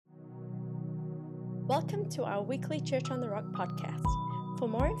Welcome to our weekly Church on the Rock podcast. For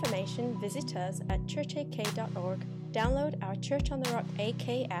more information, visit us at churchak.org, download our Church on the Rock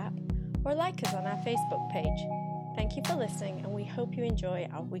AK app, or like us on our Facebook page. Thank you for listening, and we hope you enjoy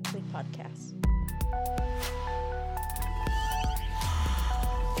our weekly podcast.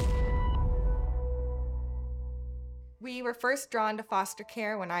 We were first drawn to foster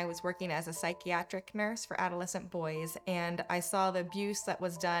care when I was working as a psychiatric nurse for adolescent boys, and I saw the abuse that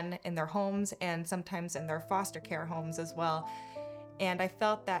was done in their homes and sometimes in their foster care homes as well. And I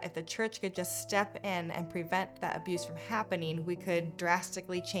felt that if the church could just step in and prevent that abuse from happening, we could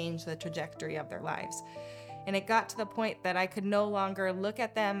drastically change the trajectory of their lives. And it got to the point that I could no longer look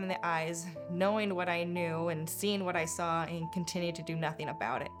at them in the eyes, knowing what I knew and seeing what I saw, and continue to do nothing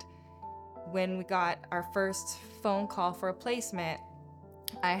about it. When we got our first phone call for a placement,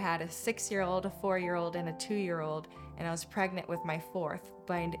 I had a 6-year-old, a 4-year-old, and a 2-year-old, and I was pregnant with my 4th,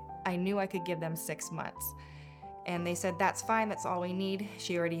 but I knew I could give them 6 months. And they said, that's fine, that's all we need.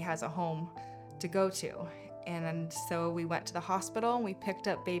 She already has a home to go to. And so we went to the hospital, and we picked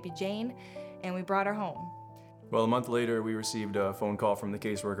up baby Jane, and we brought her home. Well, a month later, we received a phone call from the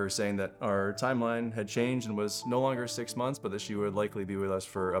caseworker saying that our timeline had changed and was no longer 6 months, but that she would likely be with us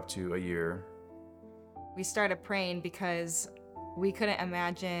for up to a year. We started praying because we couldn't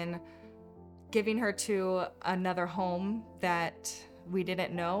imagine giving her to another home that we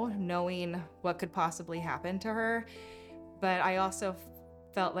didn't know, knowing what could possibly happen to her. But I also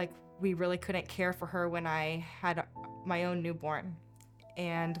felt like we really couldn't care for her when I had my own newborn.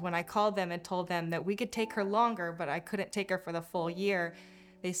 And when I called them and told them that we could take her longer, but I couldn't take her for the full year,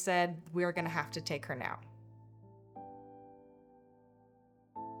 they said we were going to have to take her now.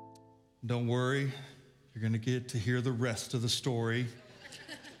 Don't worry, you're going to get to hear the rest of the story.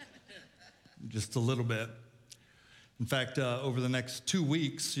 Just a little bit. In fact, over the next 2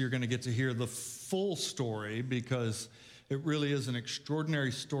 weeks, you're going to get to hear the full story, because it really is an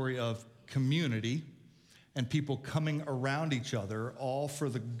extraordinary story of community and people coming around each other, all for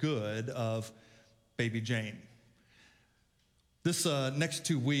the good of baby Jane. This next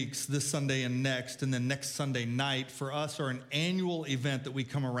 2 weeks, this Sunday and then next Sunday night, for us are an annual event that we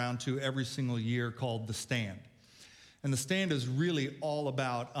come around to every single year called The Stand. And The Stand is really all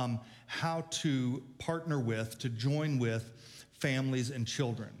about how to partner with, to join with families and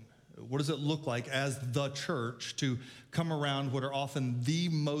children. What does it look like as the church to come around what are often the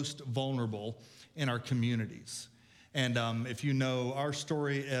most vulnerable in our communities? And if you know our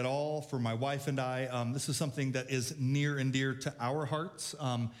story at all, for my wife and I, this is something that is near and dear to our hearts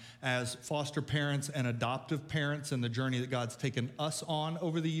as foster parents and adoptive parents, and the journey that God's taken us on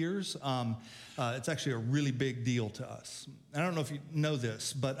over the years. It's actually a really big deal to us. I don't know if you know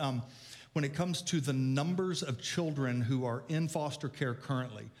this, but when it comes to the numbers of children who are in foster care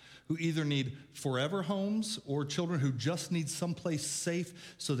currently, who either need forever homes or children who just need someplace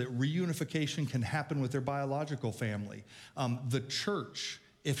safe so that reunification can happen with their biological family. The church,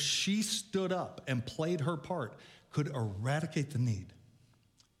 if she stood up and played her part, could eradicate the need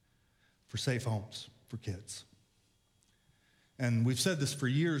for safe homes for kids. And we've said this for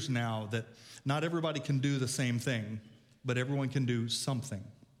years now, that not everybody can do the same thing, but everyone can do something.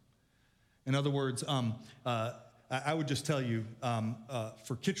 In other words, I would just tell you,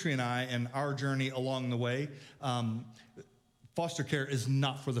 for Kitri and I and our journey along the way, foster care is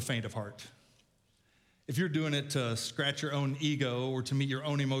not for the faint of heart. If you're doing it to scratch your own ego or to meet your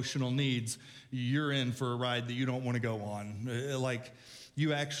own emotional needs, you're in for a ride that you don't want to go on. Like,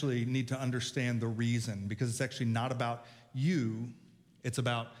 you actually need to understand the reason, because it's actually not about you, it's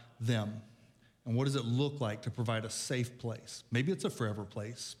about them. And what does it look like to provide a safe place? Maybe it's a forever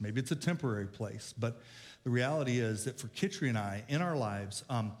place, maybe it's a temporary place, but the reality is that for Kitri and I, in our lives,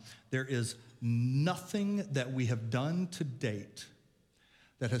 there is nothing that we have done to date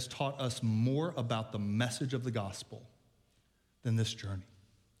that has taught us more about the message of the gospel than this journey.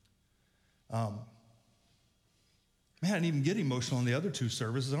 Man, I didn't even get emotional in the other 2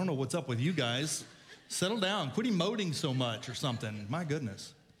 services. I don't know what's up with you guys. Settle down. Quit emoting so much or something. My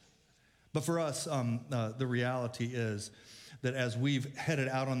goodness. But for us, the reality is that as we've headed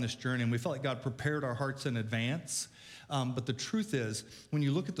out on this journey, and we felt like God prepared our hearts in advance, but the truth is, when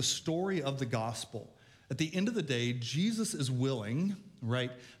you look at the story of the gospel, at the end of the day, Jesus is willing,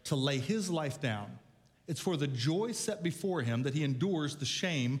 right, to lay his life down. It's for the joy set before him that he endures the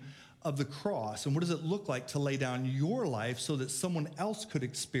shame of the cross. And what does it look like to lay down your life so that someone else could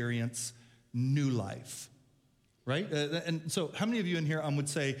experience new life? right? And so how many of you in here would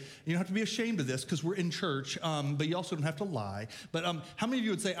say, you don't have to be ashamed of this because we're in church, but you also don't have to lie. But how many of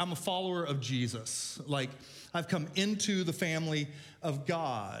you would say, I'm a follower of Jesus? Like, I've come into the family of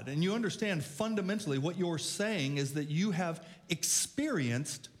God. And you understand fundamentally what you're saying is that you have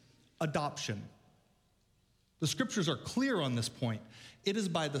experienced adoption. The scriptures are clear on this point. It is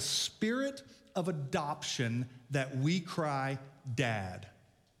by the Spirit of adoption that we cry, Dad.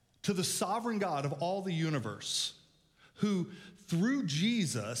 To the sovereign God of all the universe, who through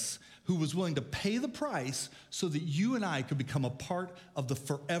Jesus, who was willing to pay the price so that you and I could become a part of the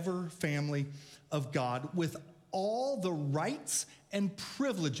forever family of God with all the rights and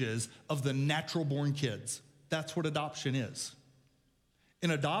privileges of the natural born kids. That's what adoption is.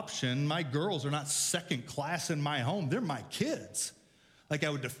 In adoption, my girls are not second class in my home. They're my kids. Like, I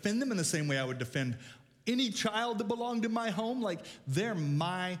would defend them in the same way I would defend any child that belonged in my home. Like, they're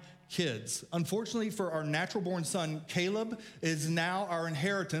my kids. Unfortunately for our natural born son, Caleb, is now our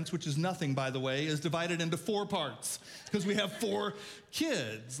inheritance, which is nothing, by the way, is divided into 4 parts because we have 4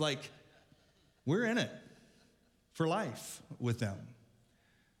 kids. Like, we're in it for life with them.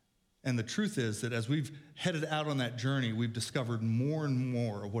 And the truth is that as we've headed out on that journey, we've discovered more and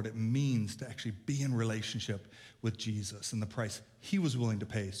more of what it means to actually be in relationship with Jesus and the price he was willing to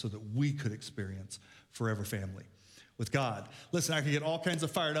pay so that we could experience forever family with God. Listen, I could get all kinds of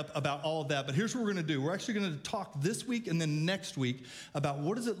fired up about all of that, but here's what we're going to do. We're actually going to talk this week and then next week about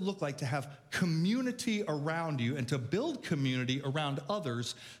what does it look like to have community around you and to build community around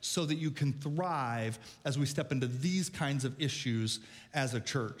others so that you can thrive as we step into these kinds of issues as a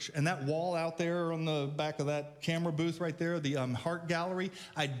church. And that wall out there on the back of that camera booth right there, the Heart Gallery,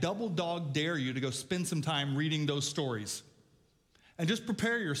 I double dog dare you to go spend some time reading those stories. And just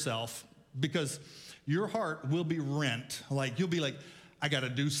prepare yourself, because your heart will be rent. Like, you'll be like, I got to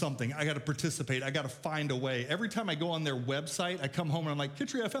do something. I got to participate. I got to find a way. Every time I go on their website, I come home and I'm like,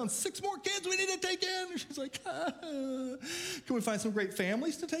 Kitri, I found 6 more kids we need to take in. And she's like, can we find some great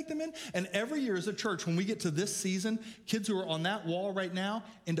families to take them in? And every year as a church, when we get to this season, kids who are on that wall right now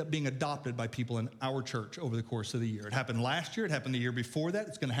end up being adopted by people in our church over the course of the year. It happened last year. It happened the year before that.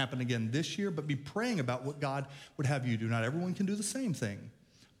 It's going to happen again this year. But be praying about what God would have you do. Not everyone can do the same thing,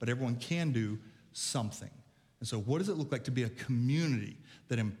 but everyone can do something. And so what does it look like to be a community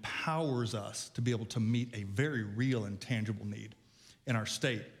that empowers us to be able to meet a very real and tangible need in our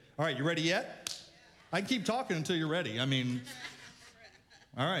state? All right, you ready yet? I can keep talking until you're ready. I mean,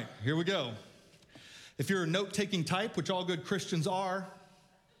 all right, here we go. If you're a note-taking type, which all good Christians are,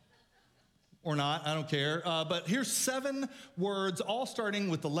 or not, I don't care. But here's 7 words, all starting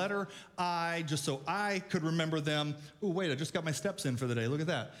with the letter I, just so I could remember them. Oh, wait, I just got my steps in for the day. Look at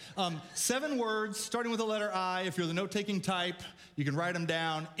that. 7 words, starting with the letter I. If you're the note-taking type, you can write them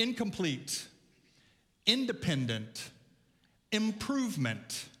down. Incomplete, independent,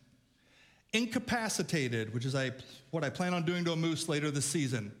 improvement, incapacitated, which is what I plan on doing to a moose later this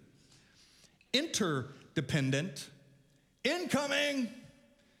season. Interdependent, incoming,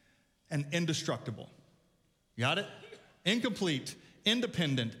 and indestructible. Got it? Incomplete,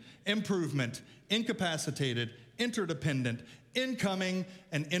 independent, improvement, incapacitated, interdependent, incoming,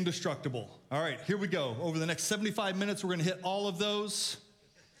 and indestructible. All right, here we go. Over the next 75 minutes, we're going to hit all of those.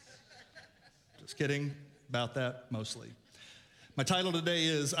 Just kidding about that, mostly. My title today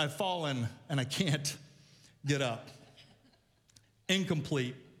is I've Fallen and I Can't Get Up.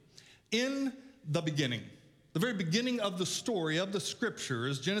 Incomplete. In the beginning. The very beginning of the story of the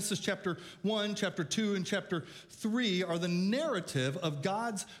scriptures, Genesis chapter 1, chapter 2, and chapter 3 are the narrative of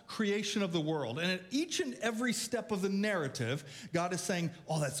God's creation of the world. And at each and every step of the narrative, God is saying,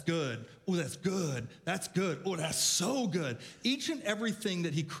 oh, that's good. Oh, that's good. That's good. Oh, that's so good. Each and everything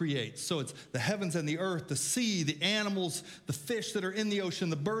that he creates. So it's the heavens and the earth, the sea, the animals, the fish that are in the ocean,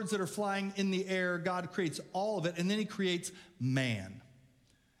 the birds that are flying in the air. God creates all of it. And then he creates man.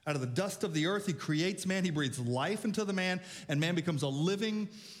 Out of the dust of the earth, he creates man. He breathes life into the man, and man becomes a living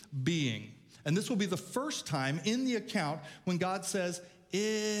being. And this will be the first time in the account when God says,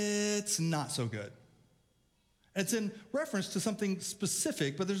 it's not so good. And it's in reference to something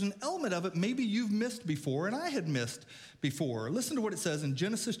specific, but there's an element of it maybe you've missed before, and I had missed before. Listen to what it says in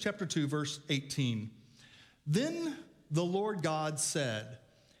Genesis chapter 2, verse 18. Then the Lord God said,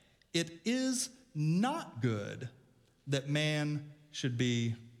 it is not good that man should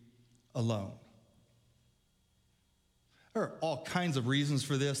be alone. There are all kinds of reasons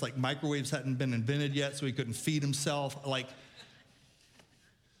for this, like microwaves hadn't been invented yet, so he couldn't feed himself, like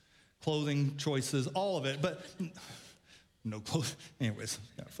clothing choices, all of it. But No clothes. Anyways,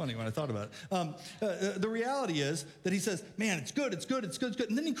 kind of funny when I thought about it. The reality is that he says, man, it's good, it's good, it's good, it's good.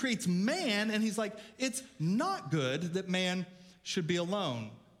 And then he creates man, and he's like, it's not good that man should be alone.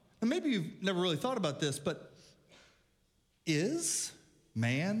 And maybe you've never really thought about this, but is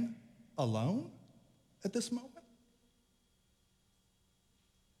man alone at this moment?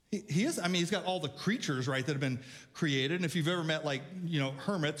 He is. I mean, he's got all the creatures, right, that have been created. And if you've ever met, like,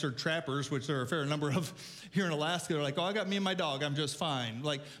 hermits or trappers, which there are a fair number of here in Alaska, they're like, oh, I got me and my dog, I'm just fine.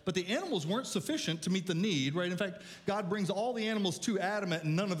 But the animals weren't sufficient to meet the need, right? In fact, God brings all the animals to Adam,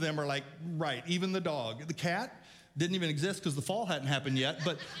 and none of them are like, right, even the dog. The cat didn't even exist because the fall hadn't happened yet.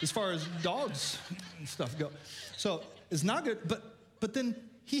 But as far as dogs and stuff go, so it's not good. But then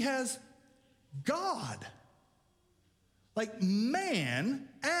he has God. Like man,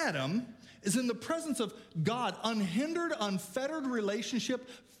 Adam, is in the presence of God, unhindered, unfettered relationship,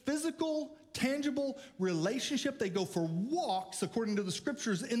 physical, tangible relationship. They go for walks, according to the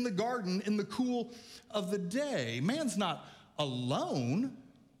scriptures, in the garden in the cool of the day. Man's not alone.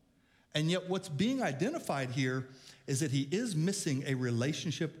 And yet what's being identified here is that he is missing a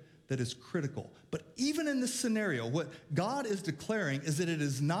relationship that is critical. But even in this scenario, what God is declaring is that it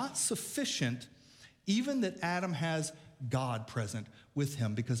is not sufficient even that Adam has God present with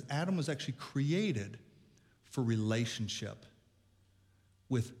him, because Adam was actually created for relationship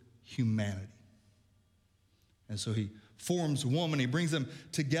with humanity. And so he forms woman, he brings them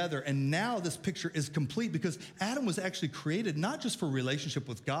together, and now this picture is complete because Adam was actually created not just for relationship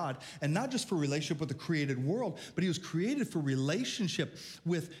with God and not just for relationship with the created world, but he was created for relationship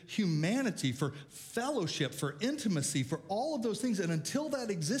with humanity, for fellowship, for intimacy, for all of those things. And until that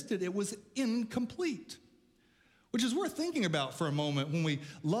existed, it was incomplete. Which is worth thinking about for a moment when we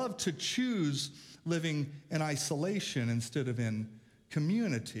love to choose living in isolation instead of in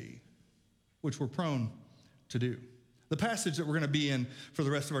community, which we're prone to do. The passage that we're going to be in for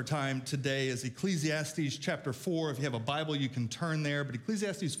the rest of our time today is Ecclesiastes chapter 4. If you have a Bible, you can turn there. But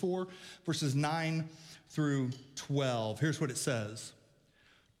Ecclesiastes 4, verses 9 through 12. Here's what it says.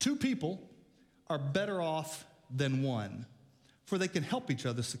 2 people are better off than one, for they can help each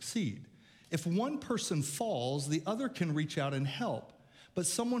other succeed. If one person falls, the other can reach out and help. But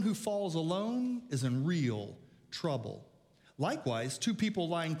someone who falls alone is in real trouble. Likewise, 2 people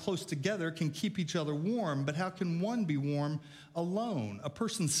lying close together can keep each other warm, but how can one be warm alone? A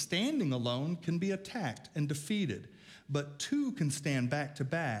person standing alone can be attacked and defeated, but 2 can stand back to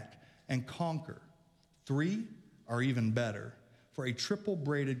back and conquer. 3 are even better, for a triple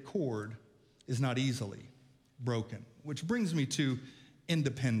braided cord is not easily broken. Which brings me to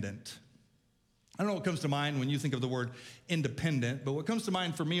independent. I don't know what comes to mind when you think of the word independent, but what comes to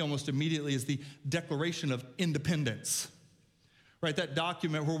mind for me almost immediately is the Declaration of Independence. Right, that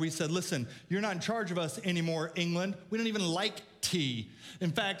document where we said, listen, you're not in charge of us anymore, England. We don't even like tea.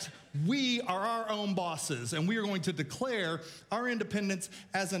 In fact, we are our own bosses, and we are going to declare our independence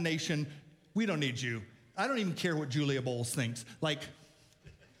as a nation. We don't need you. I don't even care what Julia Bowles thinks. Like,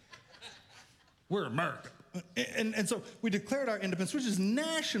 we're America. And so we declared our independence, which is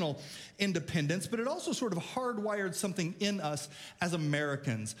national independence, but it also sort of hardwired something in us as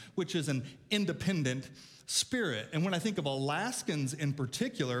Americans, which is an independent spirit. And when I think of Alaskans in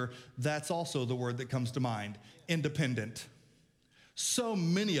particular, that's also the word that comes to mind, independent. So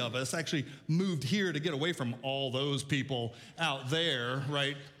many of us actually moved here to get away from all those people out there,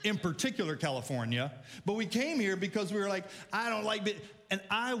 right? In particular, California. But we came here because we were like, I don't like it. And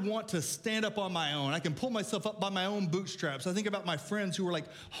I want to stand up on my own. I can pull myself up by my own bootstraps. I think about my friends who were like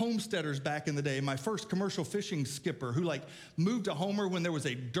homesteaders back in the day. My first commercial fishing skipper who like moved to Homer when there was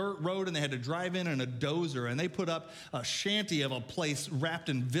a dirt road and they had to drive in a dozer. And they put up a shanty of a place wrapped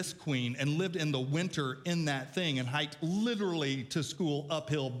in visqueen and lived in the winter in that thing and hiked literally to school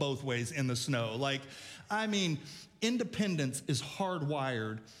uphill both ways in the snow. Like, I mean, independence is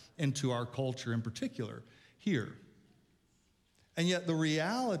hardwired into our culture in particular here. And yet the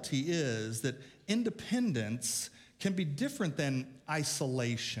reality is that independence can be different than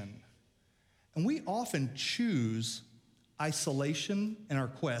isolation. And we often choose isolation in our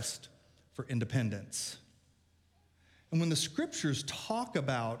quest for independence. And when the scriptures talk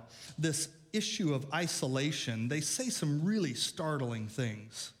about this issue of isolation, they say some really startling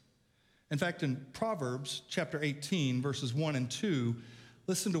things. In fact, in Proverbs chapter 18, verses 1 and 2,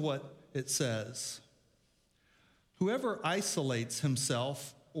 listen to what it says. Whoever isolates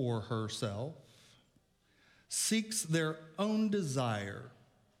himself or herself seeks their own desire.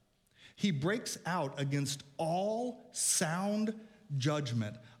 He breaks out against all sound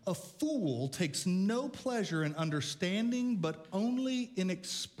judgment. A fool takes no pleasure in understanding, but only in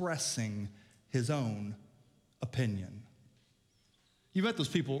expressing his own opinion. You met those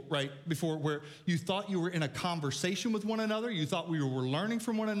people, right, before where you thought you were in a conversation with one another, you thought we were learning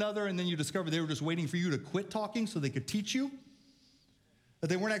from one another, and then you discovered they were just waiting for you to quit talking so they could teach you? That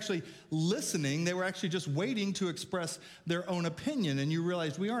they weren't actually listening, they were actually just waiting to express their own opinion, and you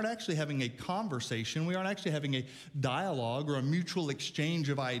realized we aren't actually having a conversation, we aren't actually having a dialogue or a mutual exchange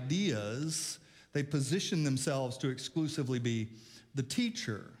of ideas. They position themselves to exclusively be the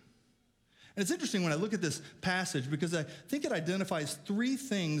teacher. And it's interesting when I look at this passage because I think it identifies three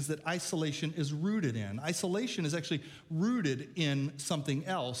things that isolation is rooted in. Isolation is actually rooted in something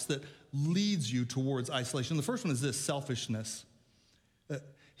else that leads you towards isolation. The first one is this: selfishness.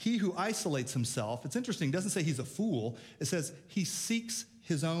 He who isolates himself, it's interesting, it doesn't say he's a fool. It says he seeks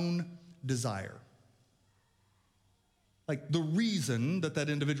his own desire. Like the reason that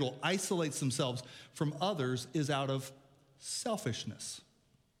individual isolates themselves from others is out of selfishness.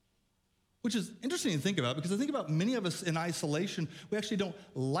 Which is interesting to think about because I think about many of us in isolation, we actually don't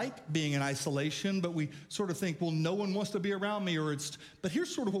like being in isolation, but we sort of think, well, no one wants to be around me, but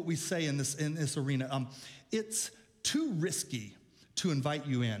here's sort of what we say in this arena. It's too risky to invite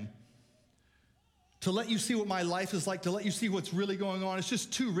you in, to let you see what my life is like, to let you see what's really going on. It's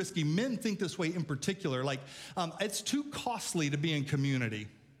just too risky. Men think this way in particular, it's too costly to be in community.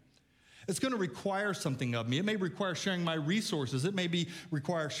 It's going to require something of me. It may require sharing my resources. It may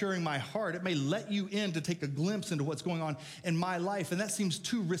require sharing my heart. It may let you in to take a glimpse into what's going on in my life, and that seems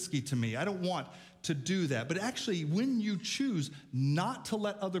too risky to me. I don't want to do that. But actually, when you choose not to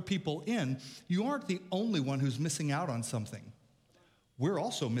let other people in, you aren't the only one who's missing out on something. We're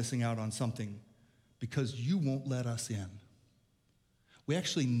also missing out on something because you won't let us in. We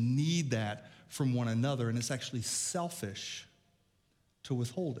actually need that from one another, and it's actually selfish to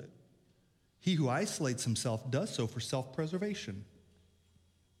withhold it. He who isolates himself does so for self-preservation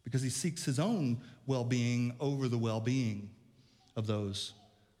because he seeks his own well-being over the well-being of those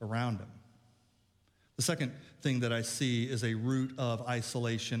around him. The second thing that I see as a root of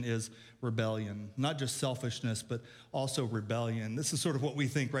isolation is rebellion. Not just selfishness, but also rebellion. This is sort of what we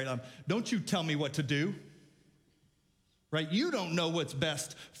think, right? Don't you tell me what to do, right? You don't know what's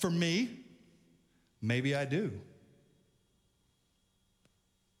best for me. Maybe I do.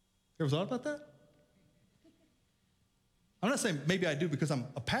 You ever thought about that? I'm not saying maybe I do because I'm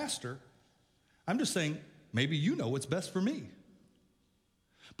a pastor. I'm just saying maybe you know what's best for me.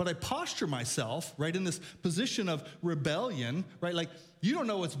 But I posture myself, right, in this position of rebellion, right? Like, you don't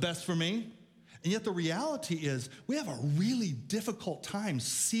know what's best for me. And yet the reality is we have a really difficult time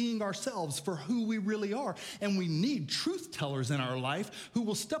seeing ourselves for who we really are. And we need truth tellers in our life who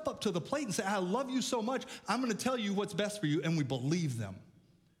will step up to the plate and say, I love you so much, I'm going to tell you what's best for you. And we believe them.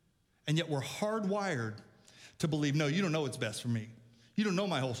 And yet we're hardwired to believe, no, you don't know what's best for me. You don't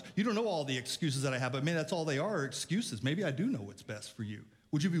know you don't know all the excuses that I have, but man, that's all they are excuses. Maybe I do know what's best for you.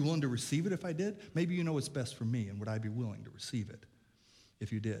 Would you be willing to receive it if I did? Maybe you know what's best for me, and would I be willing to receive it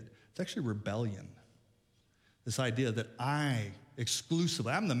if you did? It's actually rebellion. This idea that I'm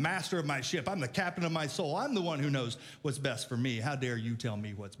the master of my ship. I'm the captain of my soul. I'm the one who knows what's best for me. How dare you tell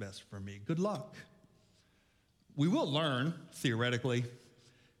me what's best for me? Good luck. We will learn, theoretically.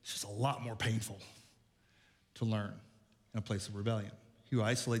 It's just a lot more painful to learn in a place of rebellion. He who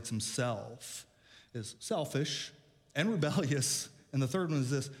isolates himself is selfish and rebellious. And the third one is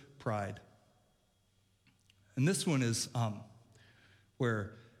this: pride. And this one is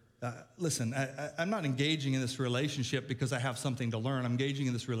where, listen, I'm not engaging in this relationship because I have something to learn. I'm engaging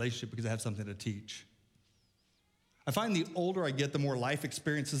in this relationship because I have something to teach. I find the older I get, the more life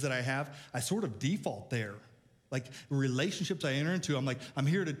experiences that I have, I sort of default there. Like relationships I enter into, I'm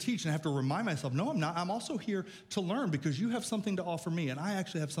here to teach, and I have to remind myself, no, I'm not. I'm also here to learn because you have something to offer me, and I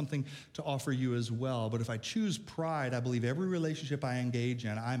actually have something to offer you as well. But if I choose pride, I believe every relationship I engage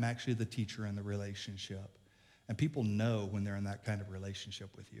in, I'm actually the teacher in the relationship. And people know when they're in that kind of relationship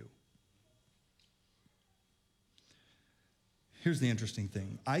with you. Here's the interesting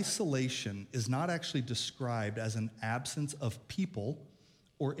thing. Isolation is not actually described as an absence of people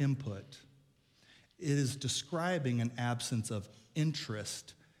or input. It is describing an absence of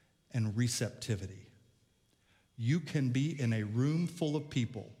interest and receptivity. You can be in a room full of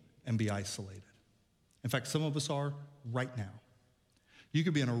people and be isolated. In fact, some of us are right now. You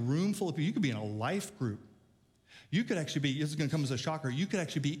could be in a room full of people. You could be in a life group. You could actually be, this is going to come as a shocker, you could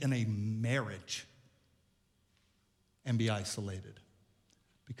actually be in a marriage and be isolated.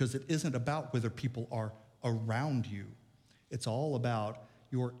 Because it isn't about whether people are around you. It's all about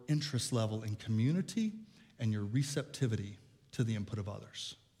your interest level in community and your receptivity to the input of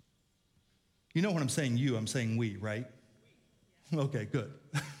others. You know when I'm saying you, I'm saying we, right? Okay, good.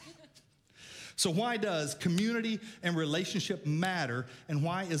 So why does community and relationship matter, and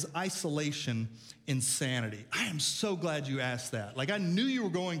why is isolation insanity? I am so glad you asked that. Like, I knew you were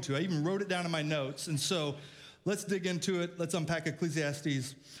going to. I even wrote it down in my notes. And so let's dig into it. Let's unpack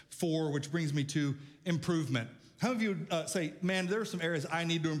Ecclesiastes 4, which brings me to improvement. How many of you say, man, there are some areas I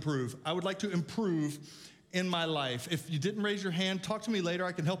need to improve? I would like to improve in my life. If you didn't raise your hand, talk to me later.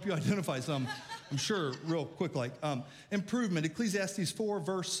 I can help you identify some, I'm sure, real quick. Like improvement, Ecclesiastes 4,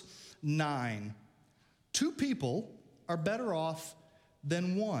 verse 9. 2 people are better off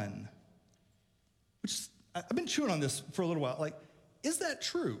than one. Which I've been chewing on this for a little while. Like, is that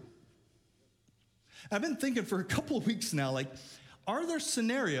true? I've been thinking for a couple of weeks now, like, are there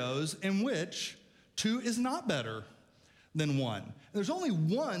scenarios in which 2 is not better than 1? There's only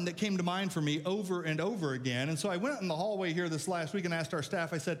one that came to mind for me over and over again. And so I went out in the hallway here this last week and asked our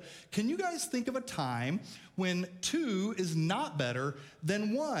staff, I said, can you guys think of a time when 2 is not better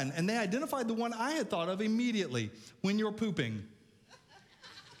than 1? And they identified the one I had thought of immediately: when you're pooping.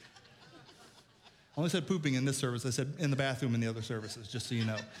 I only said pooping in this service. I said in the bathroom in the other services, just so you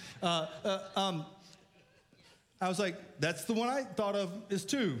know. I was like, that's the one I thought of is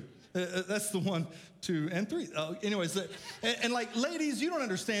 2. That's the 1, 2, and 3. Anyways, and like, ladies, you don't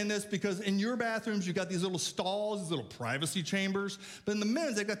understand this because in your bathrooms, you've got these little stalls, these little privacy chambers. But in the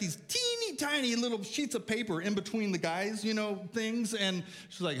men's, they've got these teeny tiny little sheets of paper in between the guys, you know, things. And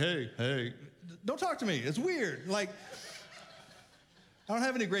she's like, hey, don't talk to me. It's weird. Like, I don't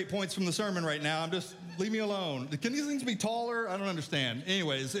have any great points from the sermon right now. Leave me alone. Can these things be taller? I don't understand.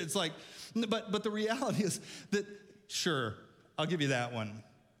 Anyways, it's like, but the reality is that, sure, I'll give you that one.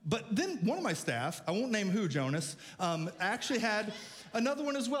 But then one of my staff, I won't name who, Jonas, actually had another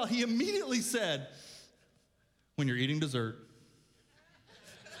one as well. He immediately said, when you're eating dessert.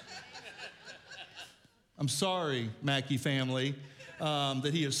 I'm sorry, Mackey family,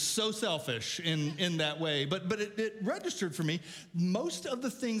 that he is so selfish in that way. But it registered for me. Most of the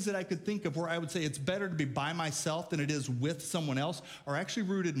things that I could think of where I would say it's better to be by myself than it is with someone else are actually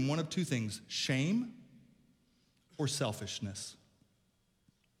rooted in one of 2 things: shame or selfishness.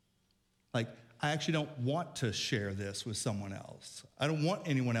 Like, I actually don't want to share this with someone else. I don't want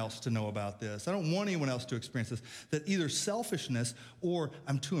anyone else to know about this. I don't want anyone else to experience this. That either selfishness or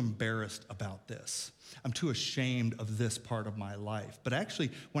I'm too embarrassed about this. I'm too ashamed of this part of my life. But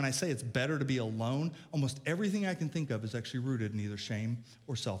actually, when I say it's better to be alone, almost everything I can think of is actually rooted in either shame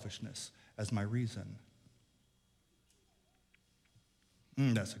or selfishness as my reason.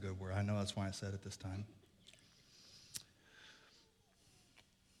 That's a good word. I know that's why I said it this time.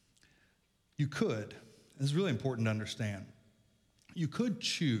 You could, it's really important to understand, you could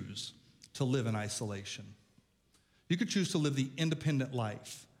choose to live in isolation. You could choose to live the independent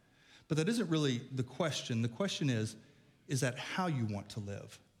life. But that isn't really the question. The question is that how you want to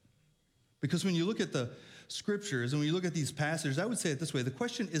live? Because when you look at the scriptures and when you look at these passages, I would say it this way: the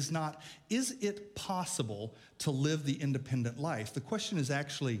question is not, is it possible to live the independent life? The question is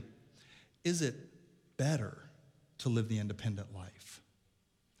actually, is it better to live the independent life?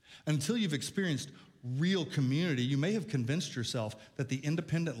 Until you've experienced real community, you may have convinced yourself that the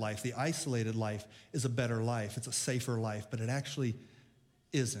independent life, the isolated life, is a better life. It's a safer life, but it actually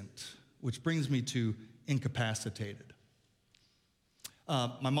isn't, which brings me to incapacitated.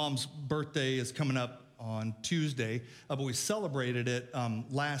 My mom's birthday is coming up on Tuesday, but we celebrated it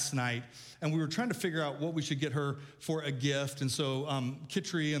last night, and we were trying to figure out what we should get her for a gift. And so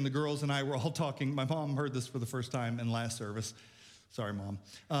Kitri and the girls and I were all talking. My mom heard this for the first time in last service. Sorry, Mom.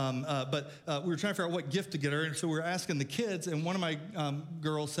 But we were trying to figure out what gift to get her, and so we were asking the kids, and one of my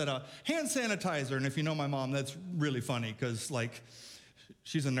girls said, hand sanitizer. And if you know my mom, that's really funny, because, like,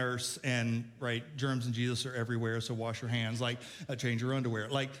 she's a nurse, and, right, germs and Jesus are everywhere, so wash your hands, like, change your underwear.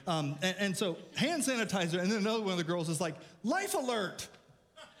 Like, and so hand sanitizer, and then another one of the girls is like, life alert.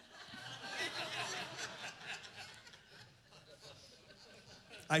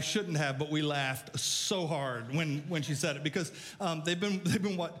 I shouldn't have, but we laughed so hard when she said it, because they've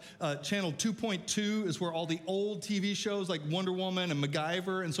been what, channel 2.2 is where all the old TV shows like Wonder Woman and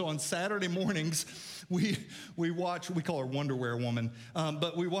MacGyver, and so on Saturday mornings we watch, we call her Wonderwear Woman,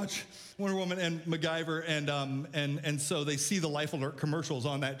 but we watch Wonder Woman and MacGyver, and so they see the Life Alert commercials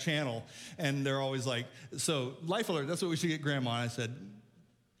on that channel, and they're always like, so Life Alert, that's what we should get Grandma. And I said,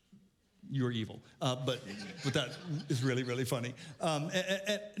 you're evil. But that is really, really funny.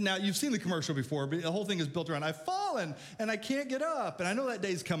 And now, you've seen the commercial before, but the whole thing is built around, I've fallen, and I can't get up. And I know that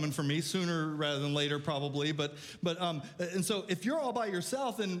day's coming for me sooner rather than later, probably. And so if you're all by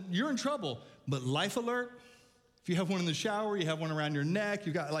yourself, then you're in trouble. But Life Alert, If you have one in the shower, you have one around your neck,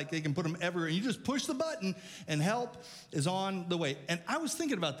 you got they can put them everywhere. And you just push the button and help is on the way. And I was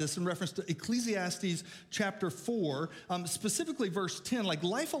thinking about this in reference to Ecclesiastes chapter 4, specifically verse 10.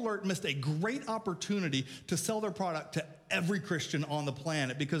 Life Alert missed a great opportunity to sell their product to every Christian on the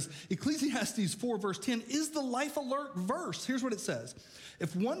planet, because Ecclesiastes 4 verse 10 is the Life Alert verse. Here's what it says.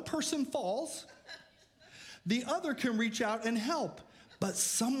 If one person falls, the other can reach out and help. But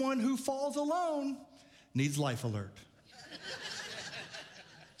someone who falls alone needs Life Alert.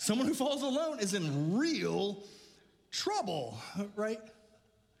 Someone who falls alone is in real trouble, right?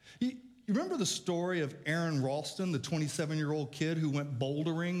 You remember the story of Aaron Ralston, the 27-year-old kid who went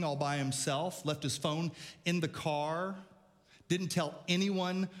bouldering all by himself, left his phone in the car, didn't tell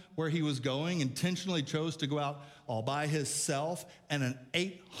anyone where he was going, intentionally chose to go out all by himself, and an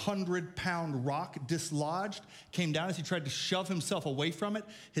 800-pound rock dislodged, came down as he tried to shove himself away from it.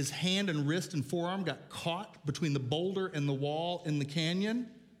 His hand and wrist and forearm got caught between the boulder and the wall in the canyon.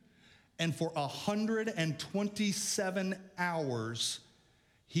 And for 127 hours,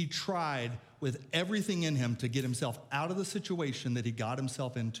 he tried with everything in him to get himself out of the situation that he got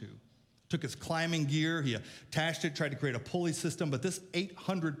himself into. Took his climbing gear, he attached it, tried to create a pulley system, but this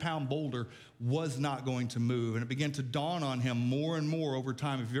 800-pound boulder was not going to move. And it began to dawn on him more and more over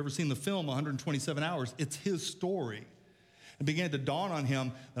time. If you've ever seen the film 127 Hours, it's his story. It began to dawn on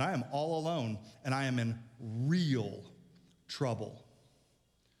him that I am all alone and I am in real trouble.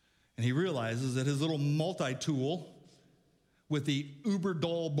 And he realizes that his little multi-tool with the uber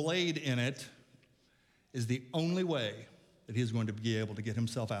dull blade in it is the only way that he is going to be able to get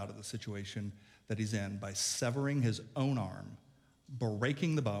himself out of the situation that he's in, by severing his own arm,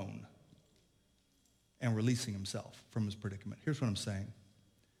 breaking the bone, and releasing himself from his predicament. Here's what I'm saying.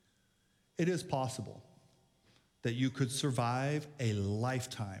 It is possible that you could survive a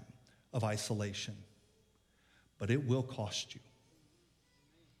lifetime of isolation, but it will cost you.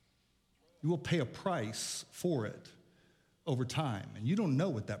 You will pay a price for it over time, and you don't know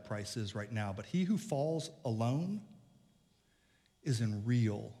what that price is right now, but he who falls alone is in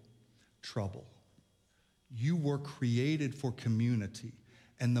real trouble. You were created for community,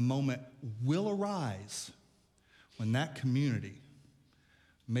 and the moment will arise when that community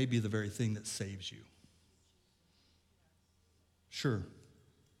may be the very thing that saves you. Sure,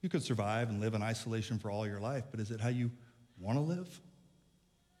 you could survive and live in isolation for all your life, but is it how you want to live?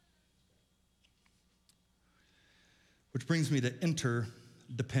 Which brings me to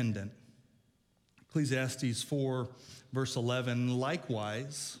interdependent. Ecclesiastes 4, verse 11,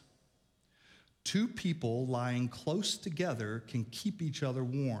 likewise, two people lying close together can keep each other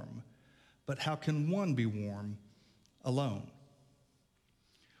warm, but how can one be warm alone?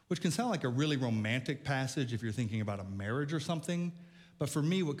 Which can sound like a really romantic passage if you're thinking about a marriage or something, but for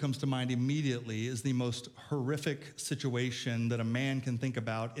me, what comes to mind immediately is the most horrific situation that a man can think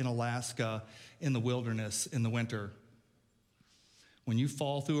about in Alaska, in the wilderness, in the winter. When you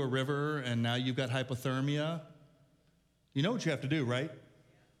fall through a river and now you've got hypothermia, you know what you have to do, right?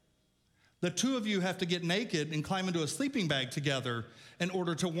 The two of you have to get naked and climb into a sleeping bag together in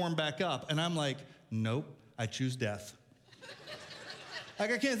order to warm back up. And I'm like, nope, I choose death. I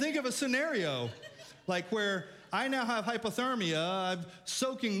can't think of a scenario where I now have hypothermia, I'm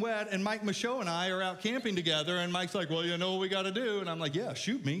soaking wet, and Mike Michaud and I are out camping together, and Mike's like, well, you know what we got to do? And I'm like, yeah,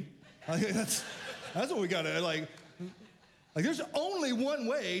 shoot me. That's what we got to, there's only one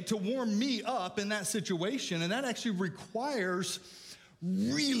way to warm me up in that situation, and that actually requires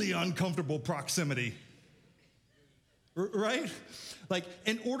really uncomfortable proximity, right?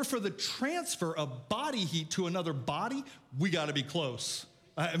 In order for the transfer of body heat to another body, we got to be close.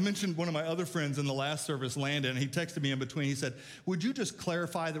 I mentioned one of my other friends in the last service, Landon, and he texted me in between. He said, would you just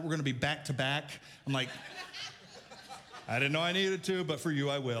clarify that we're going to be back to back? I'm like, I didn't know I needed to, but for you,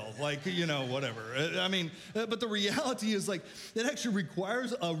 I will. Whatever. But the reality is, it actually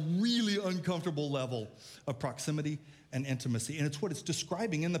requires a really uncomfortable level of proximity and intimacy. And it's what it's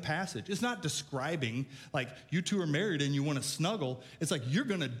describing in the passage. It's not describing, you two are married and you want to snuggle. It's you're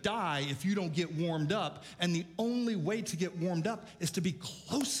going to die if you don't get warmed up. And the only way to get warmed up is to be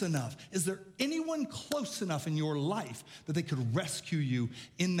close enough. Is there anyone close enough in your life that they could rescue you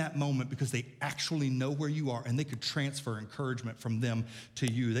in that moment because they actually know where you are, and they could transfer encouragement from them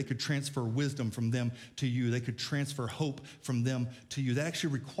to you? They could transfer wisdom from them to you. They could transfer hope from them to you. That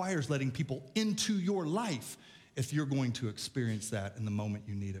actually requires letting people into your life if you're going to experience that in the moment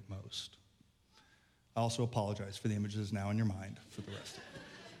you need it most. I also apologize for the images now in your mind for the rest of it.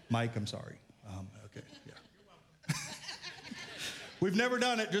 Mike, I'm sorry. Okay, yeah. We've never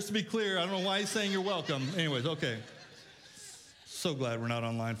done it, just to be clear. I don't know why he's saying you're welcome. Anyways, okay. So glad we're not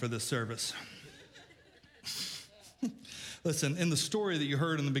online for this service. Listen, in the story that you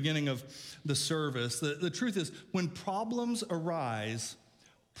heard in the beginning of the service, the truth is when problems arise,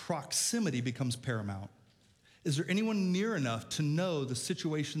 proximity becomes paramount. Is there anyone near enough to know the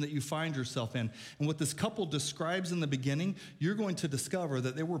situation that you find yourself in? And what this couple describes in the beginning, you're going to discover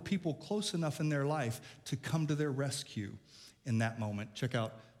that there were people close enough in their life to come to their rescue in that moment. Check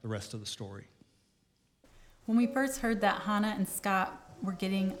out the rest of the story. When we first heard that Hannah and Scott were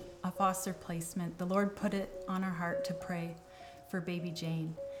getting a foster placement, the Lord put it on our heart to pray for baby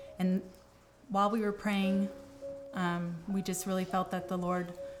Jane. And while we were praying, we just really felt that the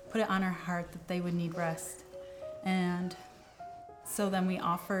Lord put it on our heart that they would need rest. And so then we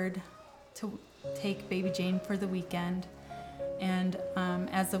offered to take baby Jane for the weekend. And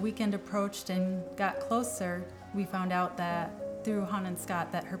as the weekend approached and got closer, we found out that through Hannah and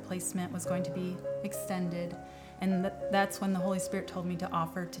Scott that her placement was going to be extended. And that's when the Holy Spirit told me to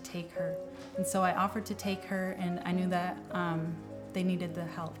offer to take her. And so I offered to take her, and I knew that they needed the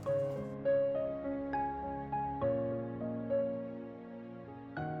help.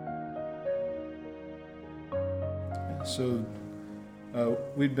 So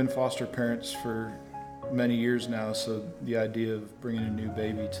we've been foster parents for many years now, so the idea of bringing a new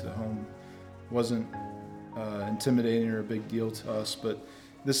baby to the home wasn't intimidating or a big deal to us, but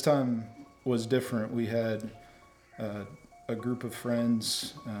this time was different. We had a group of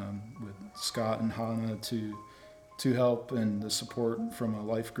friends with Scott and Hannah to help, and the support from a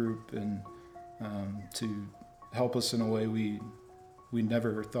life group, and to help us in a way we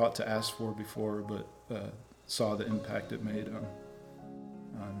never thought to ask for before, but saw the impact it made on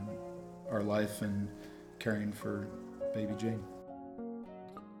our life and caring for baby Jane.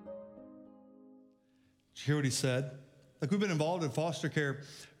 Did you hear what he said? Like, we've been involved in foster care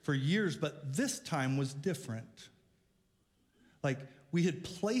for years, but this time was different. Like, we had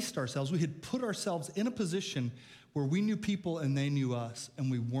placed ourselves, we had put ourselves in a position where we knew people and they knew us,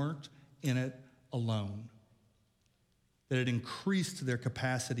 and we weren't in it alone. That it increased their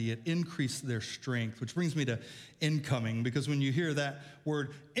capacity, it increased their strength, which brings me to incoming, because when you hear that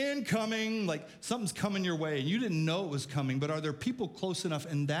word incoming, like something's coming your way and you didn't know it was coming, but are there people close enough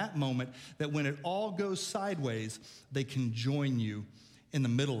in that moment that when it all goes sideways, they can join you in the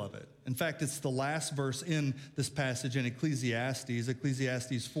middle of it? In fact, it's the last verse in this passage in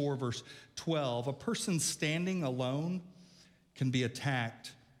Ecclesiastes 4, verse 12. A person standing alone can be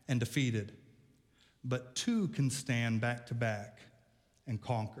attacked and defeated, but two can stand back to back and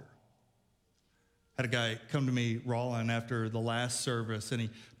conquer. I had a guy come to me, Rollin, after the last service, and he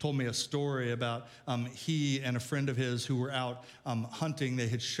told me a story about he and a friend of his who were out hunting. They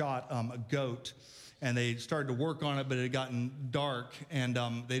had shot a goat, and they started to work on it, but it had gotten dark, and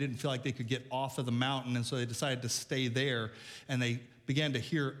they didn't feel like they could get off of the mountain, and so they decided to stay there, and they began to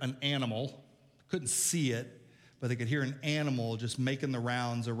hear an animal. Couldn't see it, but they could hear an animal just making the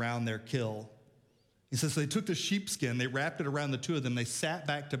rounds around their kill. He says, so they took the sheepskin, they wrapped it around the two of them, they sat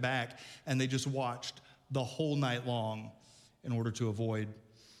back to back, and they just watched the whole night long in order to avoid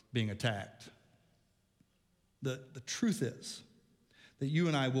being attacked. The truth is that you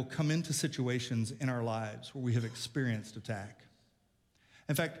and I will come into situations in our lives where we have experienced attack.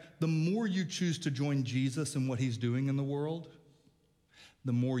 In fact, the more you choose to join Jesus in what he's doing in the world,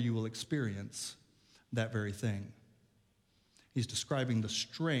 the more you will experience that very thing. He's describing the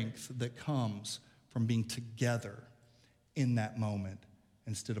strength that comes from being together in that moment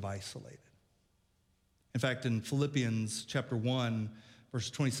instead of isolated. In fact, in Philippians chapter 1, verses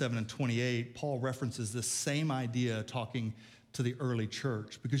 27 and 28, Paul references this same idea talking to the early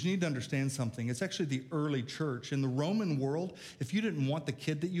church, because you need to understand something. It's actually the early church. In the Roman world, if you didn't want the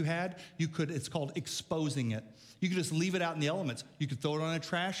kid that you had, it's called exposing it. You could just leave it out in the elements. You could throw it on a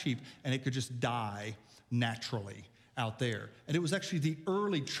trash heap and it could just die naturally out there. And it was actually the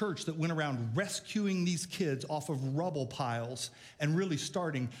early church that went around rescuing these kids off of rubble piles and really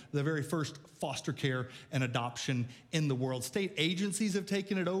starting the very first foster care and adoption in the world. State agencies have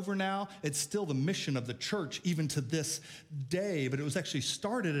taken it over now. It's still the mission of the church even to this day, but it was actually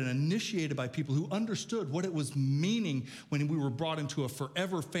started and initiated by people who understood what it was meaning when we were brought into a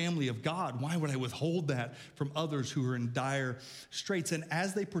forever family of God. Why would I withhold that from others who were in dire straits? And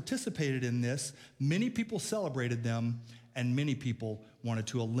as they participated in this, many people celebrated them, and many people wanted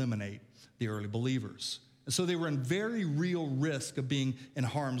to eliminate the early believers. And so they were in very real risk of being in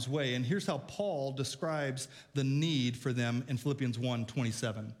harm's way. And here's how Paul describes the need for them in Philippians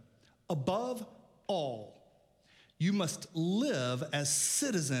 1:27. Above all, you must live as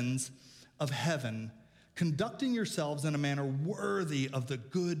citizens of heaven, conducting yourselves in a manner worthy of the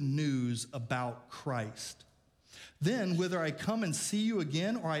good news about Christ. Then, whether I come and see you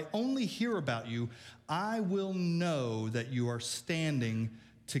again or I only hear about you, I will know that you are standing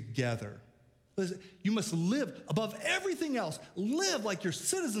together. Listen, you must live above everything else. Live like you're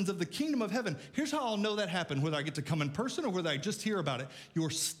citizens of the kingdom of heaven. Here's how I'll know that happened, whether I get to come in person or whether I just hear about it. You're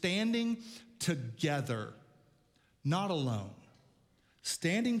standing together, not alone.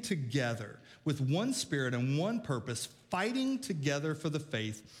 Standing together with one spirit and one purpose, fighting together for the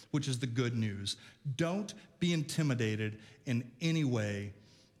faith, which is the good news. Don't be intimidated in any way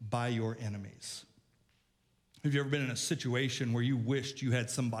by your enemies. Have you ever been in a situation where you wished you had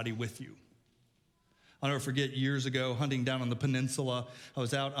somebody with you? I'll never forget years ago, hunting down on the peninsula. I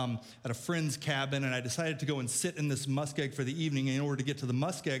was out at a friend's cabin, and I decided to go and sit in this muskeg for the evening. And in order to get to the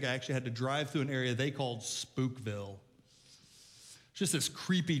muskeg, I actually had to drive through an area they called Spookville. It's just this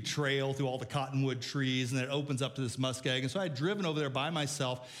creepy trail through all the cottonwood trees, and it opens up to this muskeg. And so I had driven over there by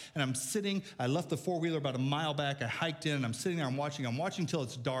myself, and I'm sitting. I left the four-wheeler about a mile back. I hiked in, and I'm sitting there. I'm watching till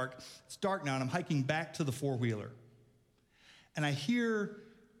it's dark. It's dark now, and I'm hiking back to the four-wheeler. And I hear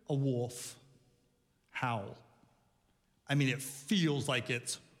a wolf howl. I mean, it feels like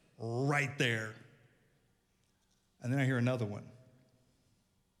it's right there. And then I hear another one,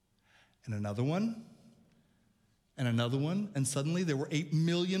 and another one, and another one, and suddenly there were 8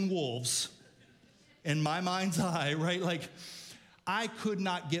 million wolves in my mind's eye, right? Like, I could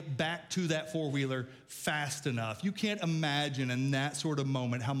not get back to that four-wheeler fast enough. You can't imagine in that sort of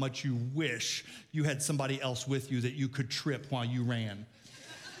moment how much you wish you had somebody else with you that you could trip while you ran.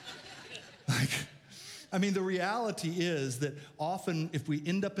 The reality is that often if we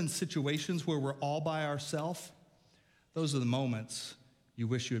end up in situations where we're all by ourselves, those are the moments you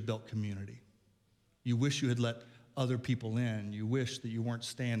wish you had built community. You wish you had let other people in. You wish that you weren't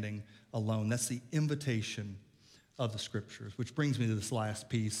standing alone. That's the invitation of the scriptures, which brings me to this last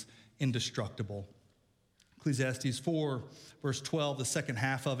piece, indestructible. Ecclesiastes 4, verse 12, the second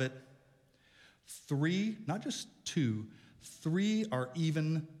half of it. 3, not just 2, 3 are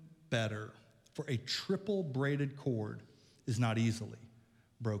even better. For a triple braided cord is not easily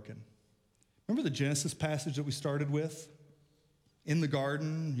broken. Remember the Genesis passage that we started with? In the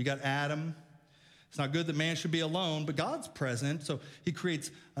garden, you got Adam. It's not good that man should be alone, but God's present, so he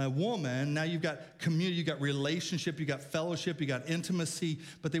creates a woman. Now you've got community, you've got relationship, you've got fellowship, you've got intimacy,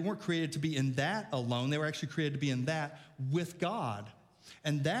 but they weren't created to be in that alone. They were actually created to be in that with God.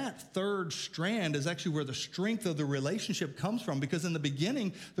 And that third strand is actually where the strength of the relationship comes from, because in the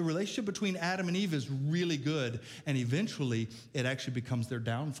beginning, the relationship between Adam and Eve is really good, and eventually it actually becomes their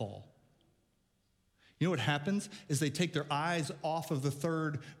downfall. You know what happens is they take their eyes off of the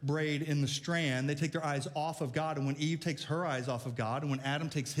third braid in the strand. They take their eyes off of God, and when Eve takes her eyes off of God, and when Adam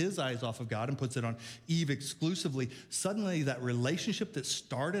takes his eyes off of God and puts it on Eve exclusively, suddenly that relationship that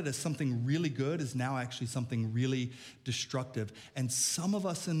started as something really good is now actually something really destructive. And some of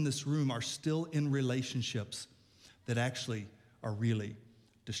us in this room are still in relationships that actually are really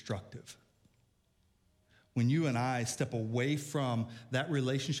destructive. When you and I step away from that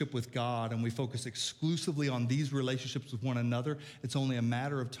relationship with God and we focus exclusively on these relationships with one another, it's only a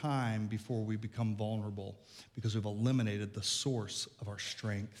matter of time before we become vulnerable, because we've eliminated the source of our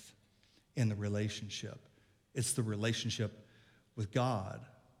strength in the relationship. It's the relationship with God.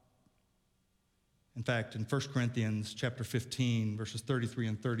 In fact, in 1 Corinthians chapter 15, verses 33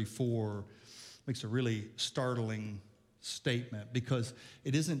 and 34, makes a really startling statement, because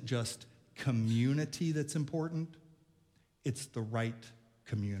it isn't just community that's important, it's the right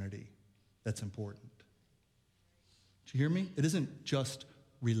community that's important. Did you hear me? It isn't just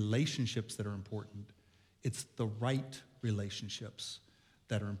relationships that are important, it's the right relationships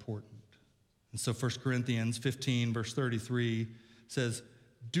that are important. And so 1 Corinthians 15, verse 33 says,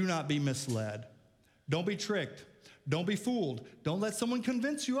 do not be misled. Don't be tricked. Don't be fooled. Don't let someone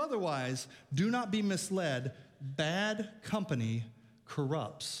convince you otherwise. Do not be misled. Bad company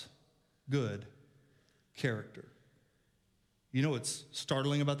corrupts good character. You know what's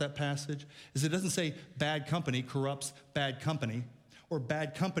startling about that passage is it doesn't say bad company corrupts bad company, or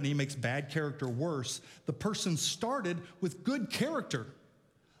bad company makes bad character worse. The person started with good character.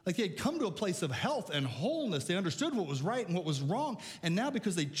 Like they had come to a place of health and wholeness. They understood what was right and what was wrong. And now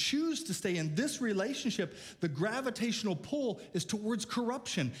because they choose to stay in this relationship, the gravitational pull is towards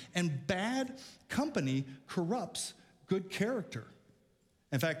corruption. And bad company corrupts good character.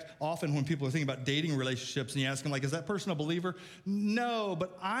 In fact, often when people are thinking about dating relationships and you ask them, like, is that person a believer? No,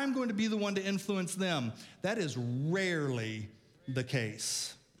 but I'm going to be the one to influence them. That is rarely the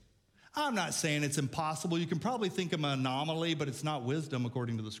case. I'm not saying it's impossible. You can probably think of an anomaly, but it's not wisdom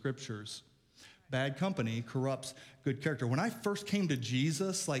according to the scriptures. Bad company corrupts good character. When I first came to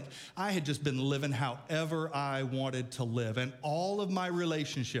Jesus, I had just been living however I wanted to live. And all of my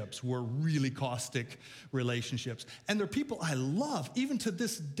relationships were really caustic relationships. And they're people I love, even to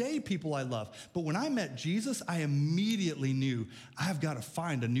this day, people I love. But when I met Jesus, I immediately knew I've got to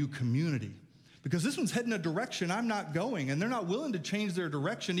find a new community. Because this one's heading a direction I'm not going, and they're not willing to change their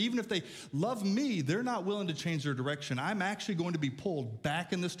direction. Even if they love me, they're not willing to change their direction. I'm actually going to be pulled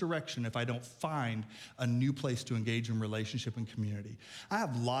back in this direction if I don't find a new place to engage in relationship and community. I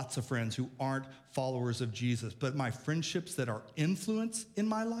have lots of friends who aren't followers of Jesus, but my friendships that are influence in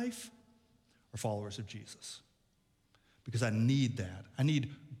my life are followers of Jesus. Because I need that. I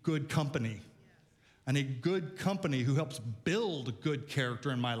need good company. I need good company who helps build good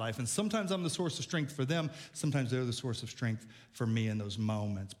character in my life. And sometimes I'm the source of strength for them. Sometimes they're the source of strength for me in those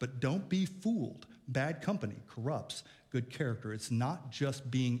moments. But don't be fooled. Bad company corrupts good character. It's not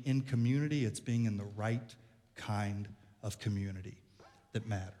just being in community. It's being in the right kind of community that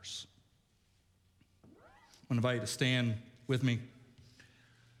matters. I want to invite you to stand with me.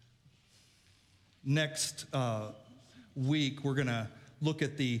 Next week, we're going to look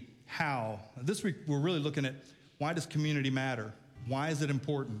at the how. This week, we're really looking at why does community matter? Why is it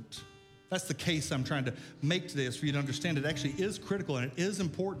important? That's the case I'm trying to make today, is for you to understand it actually is critical and it is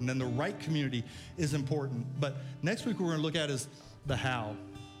important, and the right community is important. But next week, what we're going to look at is the how.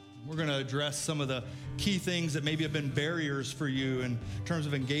 We're going to address some of the key things that maybe have been barriers for you in terms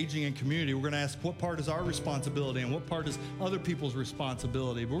of engaging in community. We're going to ask what part is our responsibility and what part is other people's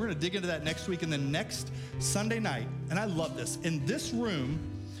responsibility. But we're going to dig into that next week. And then next Sunday night, and I love this, in this room,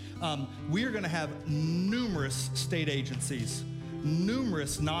 we are going to have numerous state agencies,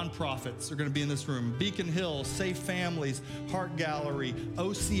 numerous nonprofits are going to be in this room. Beacon Hill, Safe Families, Heart Gallery,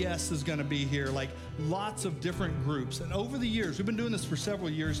 OCS is going to be here, lots of different groups. And over the years, we've been doing this for several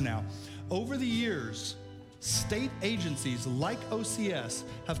years now. Over the years, state agencies like OCS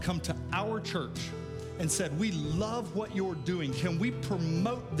have come to our church and said, we love what you're doing. Can we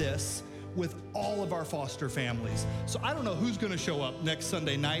promote this with all of our foster families? So I don't know who's going to show up next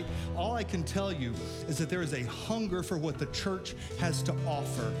Sunday night. All I can tell you is that there is a hunger for what the church has to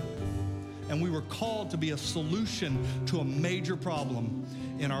offer. And we were called to be a solution to a major problem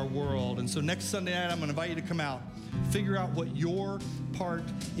in our world. And so next Sunday night, I'm going to invite you to come out, figure out what your part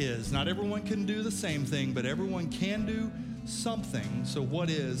is. Not everyone can do the same thing, but everyone can do something. So what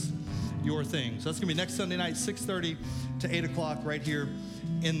is your thing? So that's going to be next Sunday night, 6:30 to 8 o'clock right here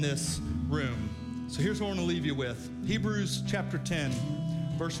in this room. So here's what I want to leave you with. Hebrews chapter 10,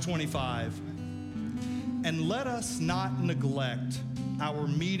 verse 25. And let us not neglect our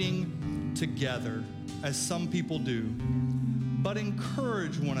meeting together, as some people do, but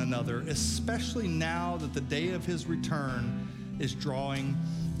encourage one another, especially now that the day of his return is drawing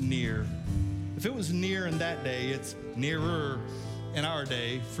near. If it was near in that day, it's nearer in our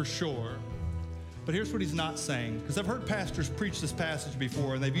day for sure. But here's what he's not saying, because I've heard pastors preach this passage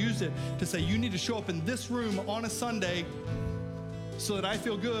before, and they've used it to say, you need to show up in this room on a Sunday so that I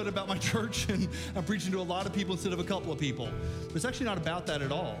feel good about my church and I'm preaching to a lot of people instead of a couple of people. But it's actually not about that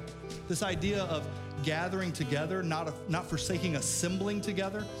at all. This idea of gathering together, not forsaking assembling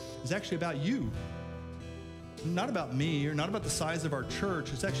together, is actually about you. Not about me, or not about the size of our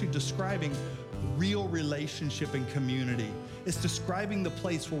church. It's actually describing real relationship and community. It's describing the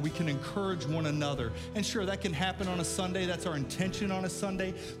place where we can encourage one another. And sure, that can happen on a Sunday. That's our intention on a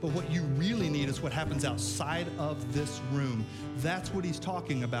Sunday. But what you really need is what happens outside of this room. That's what he's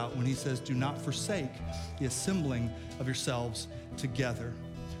talking about when he says, do not forsake the assembling of yourselves together.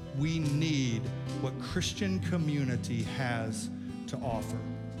 We need what Christian community has to offer.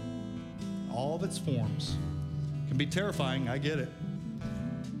 All of its forms. It can be terrifying, I get it.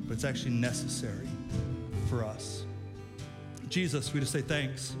 But it's actually necessary for us. Jesus, we just say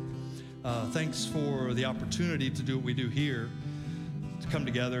thanks. Thanks for the opportunity to do what we do here, to come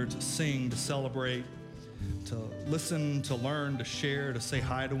together, to sing, to celebrate, to listen, to learn, to share, to say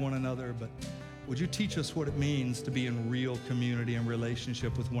hi to one another. But would you teach us what it means to be in real community and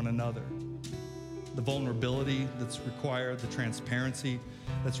relationship with one another? The vulnerability that's required, the transparency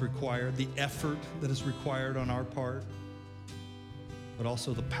that's required, the effort that is required on our part, but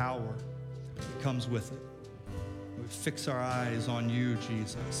also the power that comes with it. We fix our eyes on you,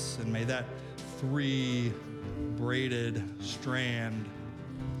 Jesus, and may that braided strand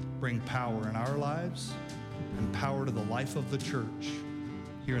bring power in our lives and power to the life of the church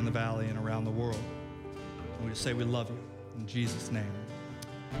here in the valley and around the world. And we just say we love you in Jesus' name.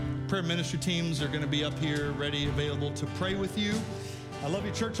 Prayer ministry teams are going to be up here ready, available to pray with you. I love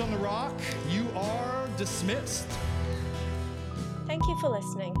you, Church on the Rock. You are dismissed. Thank you for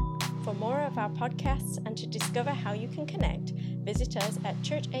listening. For more of our podcasts and to discover how you can connect, visit us at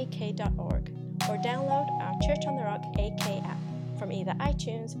churchak.org or download our Church on the Rock AK app from either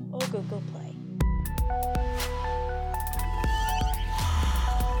iTunes or Google Play.